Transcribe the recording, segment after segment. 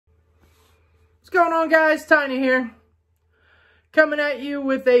What's going on, guys? Tiny here. Coming at you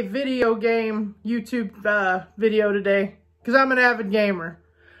with a video game YouTube video today, because I'm an avid gamer.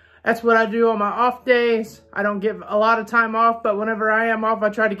 That's what I do on my off days. I don't get a lot of time off, but whenever I am off, I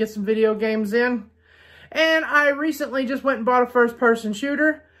try to get some video games in. And I recently just went and bought a first-person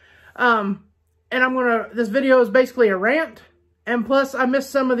shooter. And this video is basically a rant. And plus, I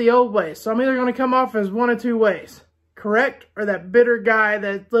missed some of the old ways. So I'm either going to come off as one of two ways. Correct? Or that bitter guy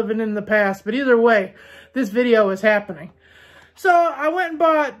that's living in the past. But either way, this video is happening. So I went and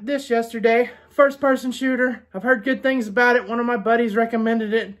bought this yesterday. First-person shooter. I've heard good things about it. One of my buddies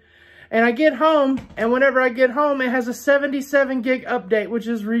recommended it. And I get home, and whenever I get home, it has a 77 gig update, which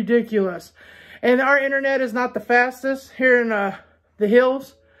is ridiculous. And our internet is not the fastest here in the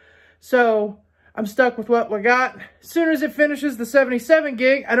hills. So I'm stuck with what we got. As soon as it finishes the 77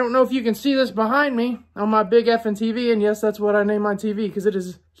 gig, I don't know if you can see this behind me on my big effing TV. And yes, that's what I name my TV because it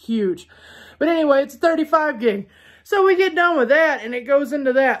is huge. But anyway, it's 35 gig. So we get done with that and it goes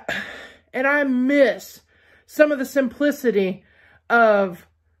into that. And I miss some of the simplicity of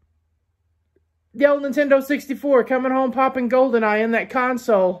the old Nintendo 64, coming home, popping GoldenEye in that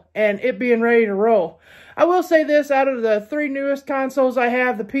console, and it being ready to roll. I will say this, out of the three newest consoles I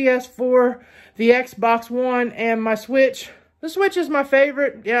have, the PS4, the Xbox One, and my Switch, the Switch is my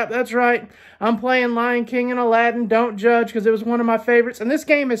favorite. Yeah, that's right. I'm playing Lion King and Aladdin. Don't judge, because it was one of my favorites. And this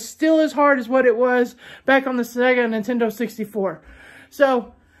game is still as hard as what it was back on the Sega Nintendo 64.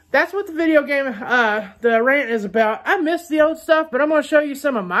 So that's what the video game, the rant is about. I miss the old stuff, but I'm going to show you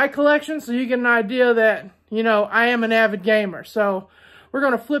some of my collection so you get an idea that, you know, I am an avid gamer. So we're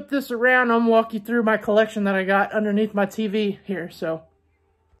going to flip this around. I'm going to walk you through my collection that I got underneath my TV here. So,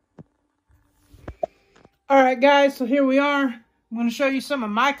 all right, guys, so here we are. I'm going to show you some of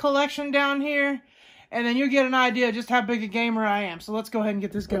my collection down here, and then you'll get an idea just how big a gamer I am. So let's go ahead and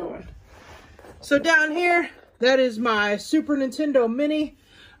get this going. So down here, that is my Super Nintendo Mini.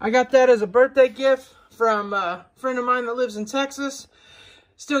 I got that as a birthday gift from a friend of mine that lives in Texas.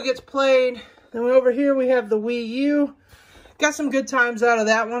 Still gets played. Then over here we have the Wii U. Got some good times out of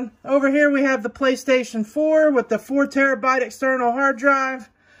that one. Over here we have the PlayStation 4 with the 4 terabyte external hard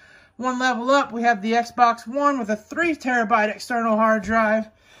drive. One level up, we have the Xbox One with a 3 terabyte external hard drive.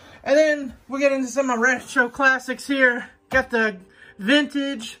 And then we get into some of my retro classics here. Got the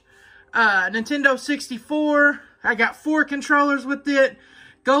vintage Nintendo 64. I got 4 controllers with it.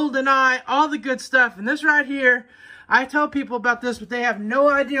 GoldenEye, all the good stuff. And this right here, I tell people about this, but they have no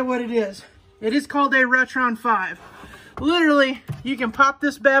idea what it is. It is called a Retron 5. Literally, you can pop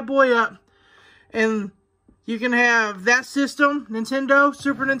this bad boy up, and you can have that system, Nintendo,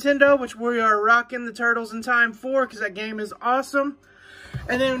 Super Nintendo, which we are rocking the Turtles in Time for, because that game is awesome.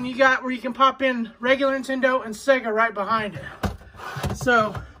 And then you got where you can pop in regular Nintendo and Sega right behind it.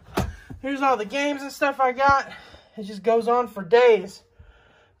 So, here's all the games and stuff I got. It just goes on for days.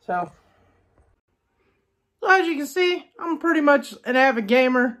 So as you can see, I'm pretty much an avid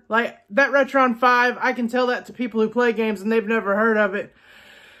gamer. Like, that Retron 5, I can tell that to people who play games and they've never heard of it.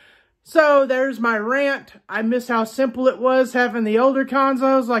 So there's my rant. I miss how simple it was having the older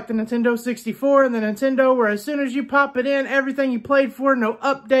consoles like the Nintendo 64 and the Nintendo, where as soon as you pop it in, everything you played for, no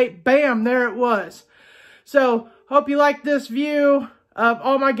update, bam, there it was. So hope you like this view of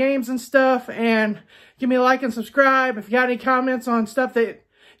all my games and stuff, and give me a like and subscribe. If you got any comments on stuff that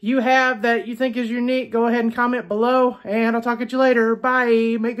you have that you think is unique, go ahead and comment below, and I'll talk at you later.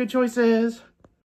 Bye. Make good choices.